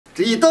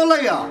这一到腊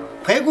月啊，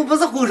排骨不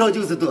是红烧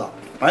就是多，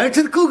反正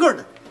吃的够够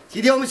的。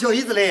今天我们小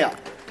姨子来呀，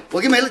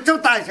我给买了这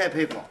么大一扇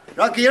排骨，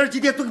让给儿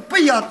今天做个不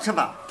一样的吃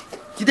法。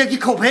今天给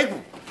烤排骨，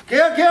给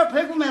儿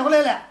排骨买回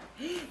来了。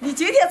你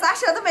今天咋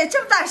舍得买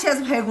这么大扇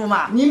子排骨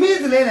嘛？你妹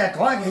子来了，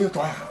装一个又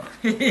装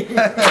一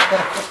下。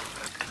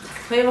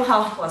朋友们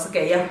好，我是改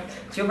艳，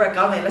酒本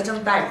刚买了这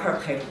么大一块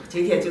排骨，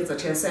今天就做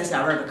成蒜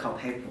香味的烤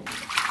排骨。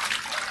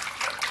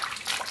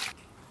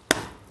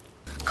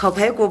烤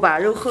排骨把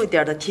肉厚一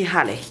点的剔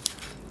下来，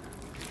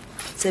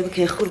再不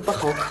开厚的不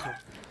好烤。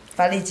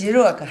把里脊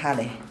肉割下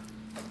来，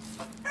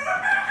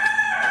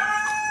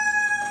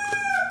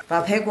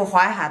把排骨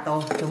划一下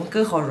刀，这么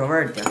更好入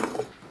味点。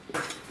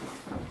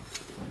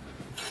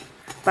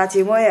把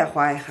筋膜也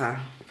划一下，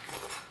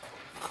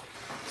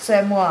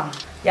蒜末、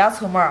洋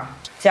葱末、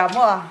姜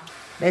末，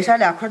来上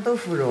2块豆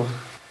腐肉，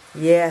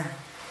盐、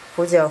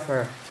胡椒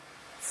粉、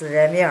孜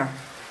然面、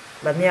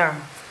辣面、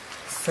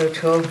生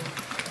抽、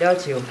料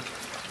酒。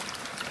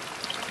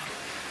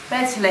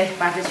拌起来，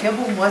把这全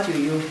部抹酒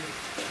油，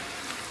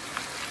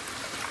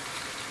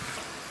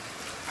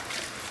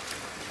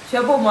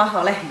全部抹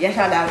好了，腌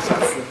上2个小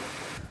时。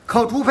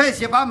烤猪排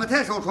先把木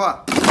炭烧出。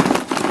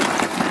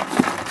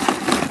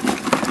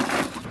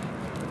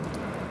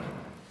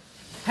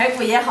排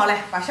骨腌好了，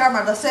把上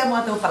面的蒜末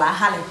都不拉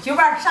下来。酒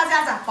本上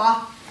架子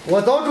放。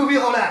我早准备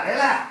好了，来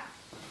了。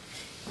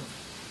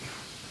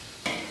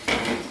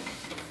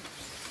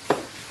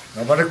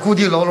要把这固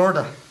定牢牢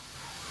的。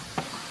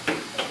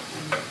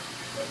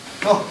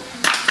走。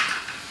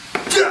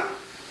这，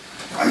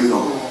哎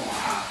呦！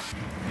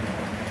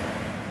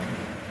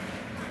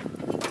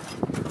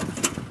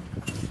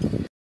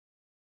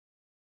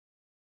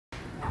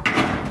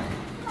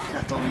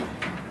看到没？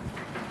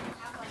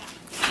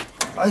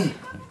哎。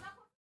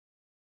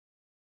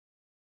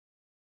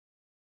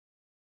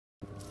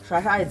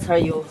刷上1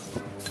层油，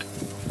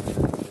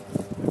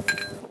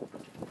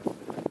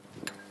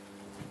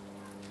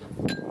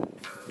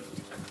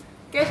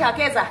盖上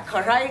盖子，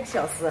烤上1个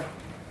小时。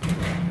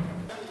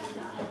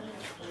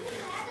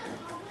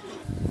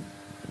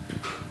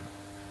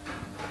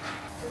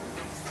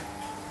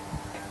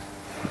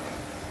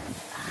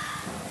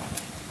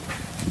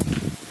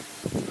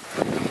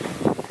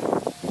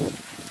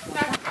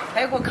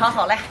排骨烤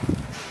好了，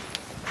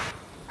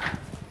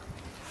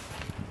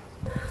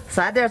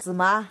撒点芝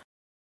麻。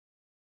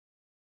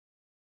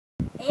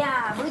哎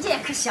呀，闻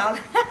见可香了！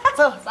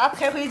走，咱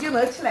抬回就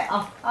能吃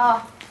了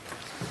啊！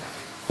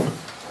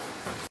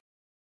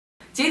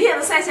今天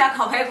的蒜香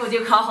烤排骨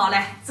就烤好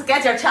了，只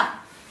赶紧吃。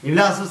你们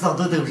俩是不是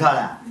都等不上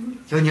了？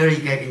叫妮儿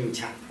一该给你们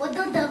吃。我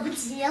都等不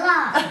及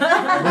了。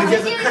闻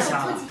见是可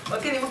香了。我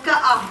给你们割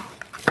啊！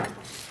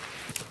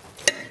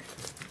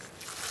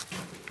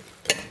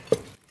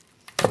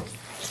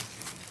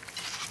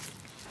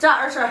这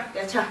二婶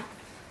该吃，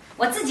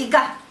我自己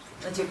干，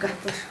那就割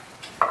多少？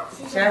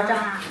谢谢妈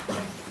妈。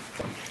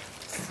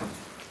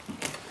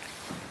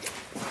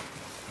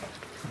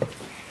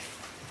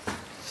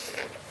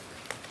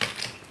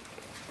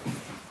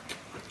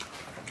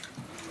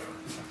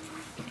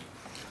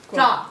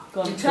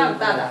这，你吃个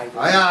大的。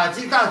哎呀，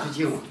进大去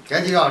进，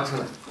赶紧让我吃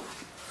了。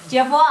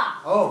姐夫，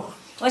哦，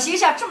我心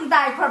想这么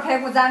大一块排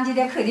骨，咱们今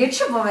天肯定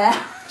吃不完。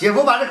姐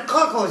夫把这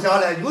烤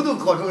香了，油都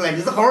烤出来，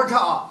你是好好吃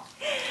啊。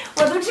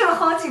我都吃了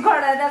好几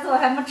块了，但是我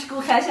还没吃够，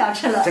还想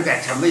吃了。这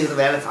该吃没有的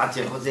完了，咱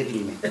姐夫再给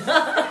你买。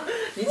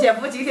你姐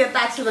夫今天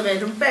大气的买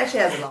这么半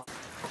扇子了。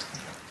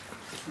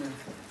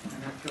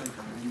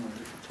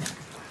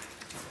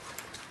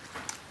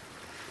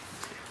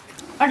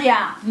二姐，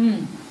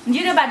你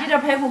今天把这点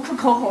排骨可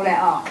烤好了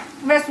啊，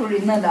外酥里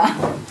嫩的。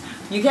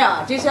你看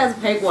啊，这扇子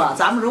排骨啊，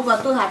咱们如果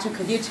冻下吃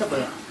肯定吃不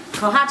了，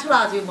烤下吃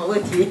了就没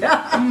问题。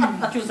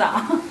就是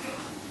啊。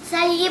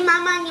三姨妈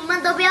妈，你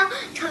们都不要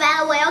吃完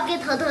了，我要给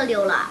头头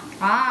留了。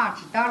啊，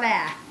知道了。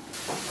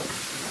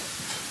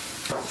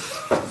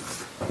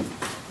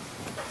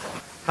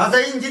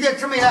三姨，你今天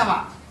吃没了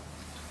吗？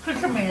可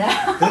吃没了。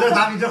等着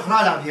咱们这喝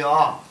上2瓶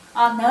啊。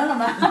啊，能了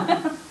吗？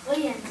我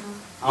也能。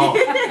哦。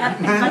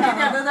把这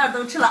点在那儿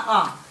都吃了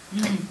啊。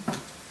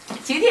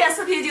今天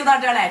视频就到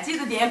这儿了，记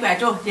得点关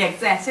注、点个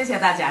赞，谢谢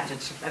大家支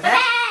持，拜拜。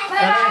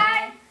拜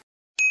拜。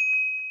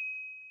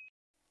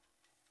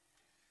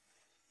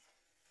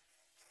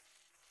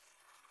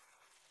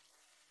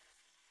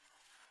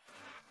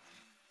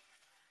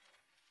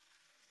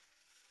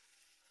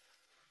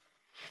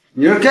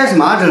你这干什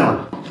么这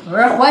了？我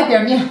这和一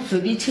点面，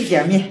准备吃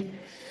点面。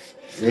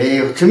哎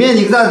呦，吃面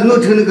你给咱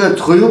弄成那个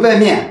葱油拌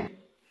面。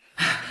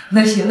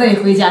那行，那你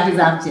回家给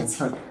咱们检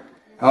测。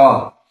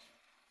哦。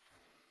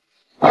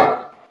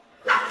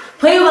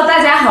朋友们，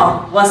大家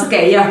好，我是改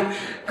艳。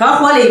刚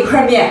和了1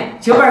块面，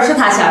酒本说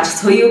他想吃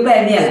葱油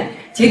拌面了，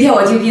今天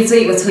我就给做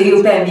一个葱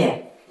油拌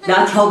面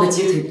，2条个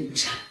鸡腿骨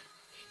吃。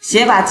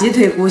先把鸡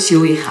腿骨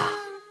修一下。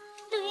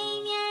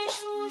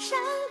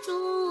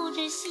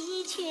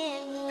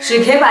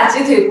水开把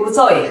鸡腿骨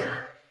焯一下，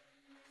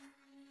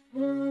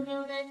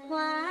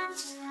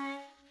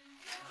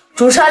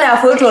煮上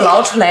2分钟，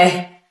捞出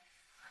来，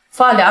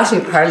放凉水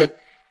盆里。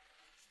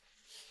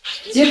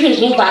鸡腿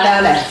骨扒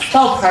凉了，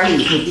倒盘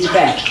里就对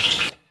白。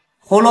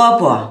胡萝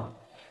卜、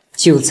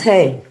韭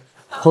菜、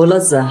胡辣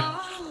子，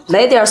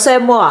来点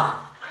蒜末、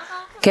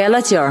干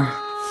辣椒，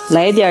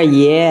来点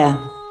盐、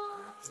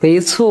白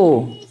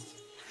醋、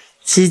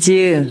鸡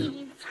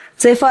精，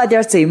再放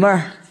点醉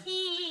沫、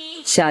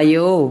香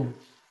油。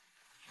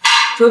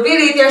准备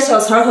了一点小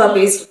葱和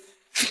白醋，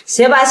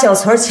先把小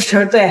葱切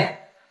成段，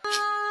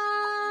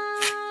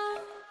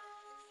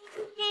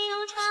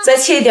再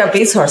切一点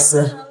白葱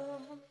丝。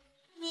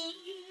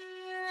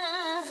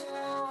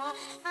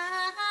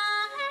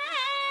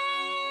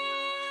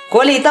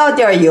锅里倒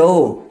点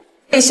油，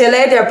先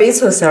来点白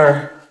醋丝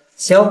儿，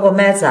小火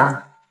慢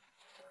炸，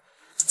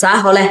炸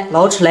好了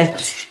捞出来，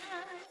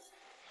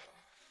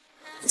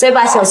再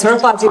把小葱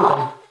放进去，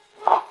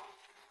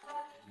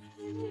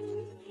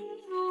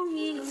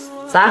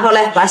炸好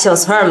了把小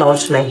葱捞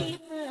出来，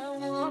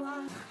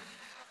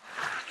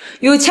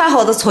用切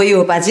好的葱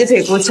油把鸡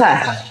腿骨切一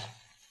下，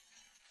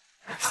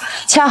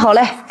切好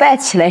了拌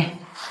起来，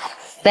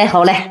拌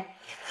好了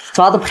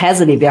装到盘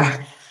子里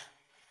边。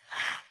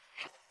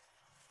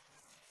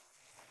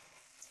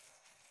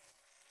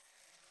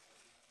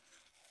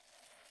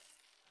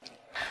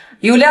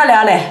油亮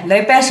亮了，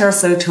来半勺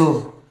生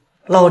抽、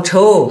老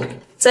抽，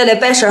再来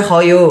半勺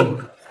蚝油。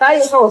放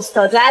以后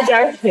少加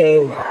点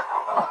水，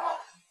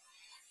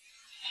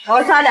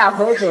熬上2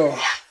分钟。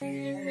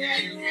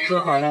做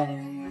好了，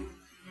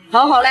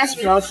炒好了，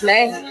捞出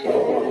来。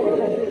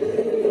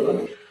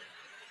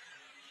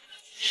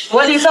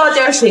锅里倒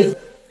点水，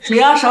水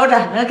要烧着，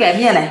能擀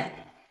面了。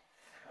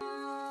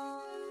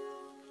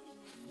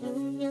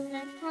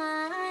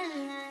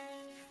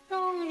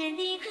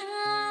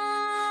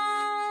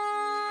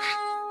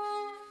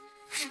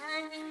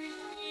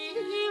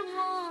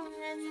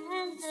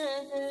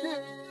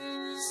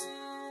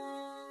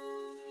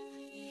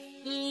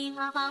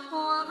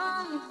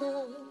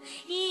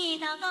一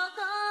道高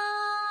高，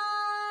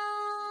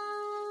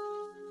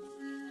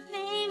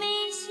妹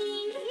妹心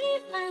里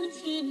放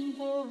情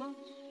波，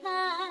放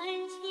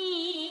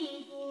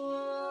情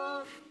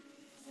波。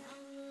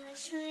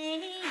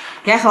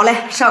擀好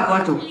了，上锅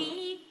煮。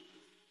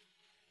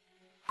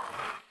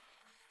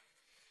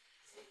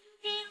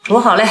煮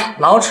好了，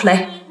捞出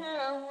来。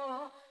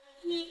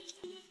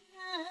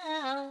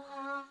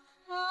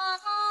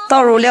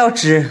倒入料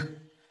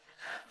汁，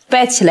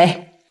拌起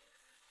来。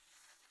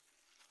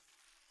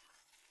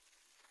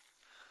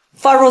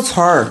放入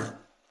葱儿，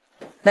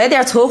来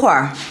点葱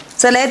花，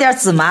再来点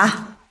芝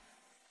麻。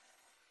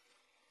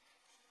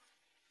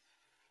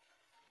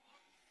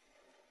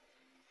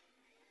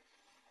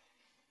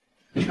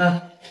妈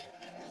妈，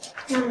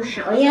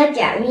我要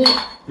点面。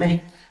来，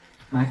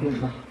妈给你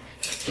吧。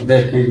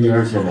来，给女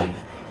儿去吧。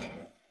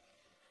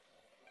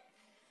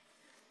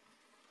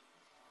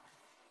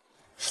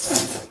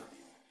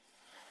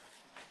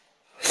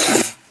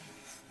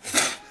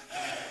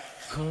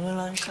河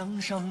岸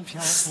上飘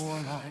过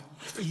来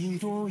一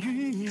朵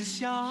雨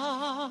霞，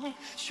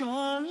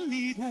绚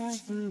丽的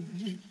字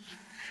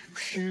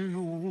是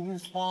如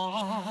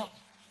花。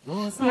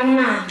妈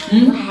妈，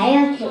我还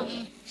要煮。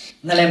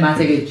那来妈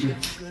再给你煮。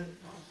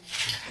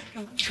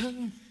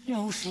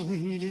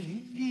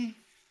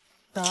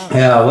哎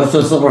呀，我小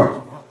时候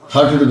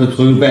他是这个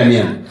葱油拌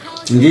面，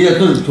人家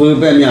都是葱油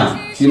拌面，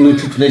就能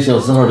吃出来小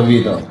时候的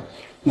味道。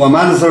我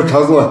妈那时候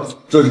常给我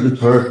做这个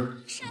葱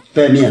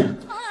拌面。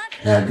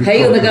还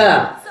有那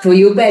个猪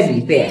油拌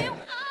米饭，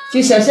就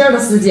小小的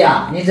时间，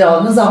你知道我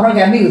们早上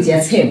干没有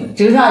煎菜嘛，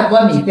蒸上一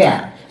锅米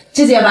饭，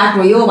直接把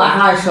猪油往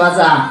上一勺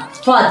子，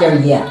放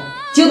点盐，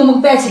就那么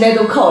拌起来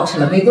都可好吃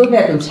了，每顿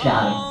饭都吃凉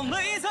了。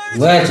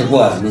我也吃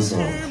过那时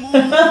候。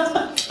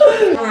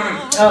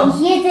妈，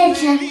你现在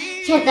吃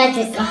的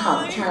这个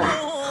好吃了？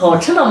好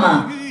吃了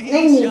吗？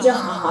那你就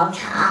好好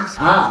吃啊！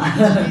啊，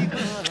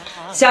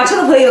想吃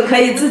的朋友可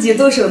以自己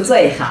动手做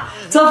一下，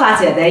做法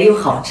简单又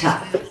好吃。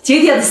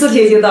今天的视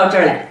频就到这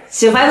儿了，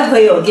喜欢的朋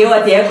友给我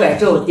点关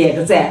注，点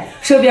个赞，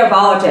顺便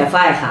帮我转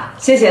发一下，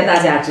谢谢大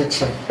家支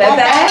持，拜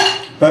拜，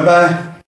拜拜。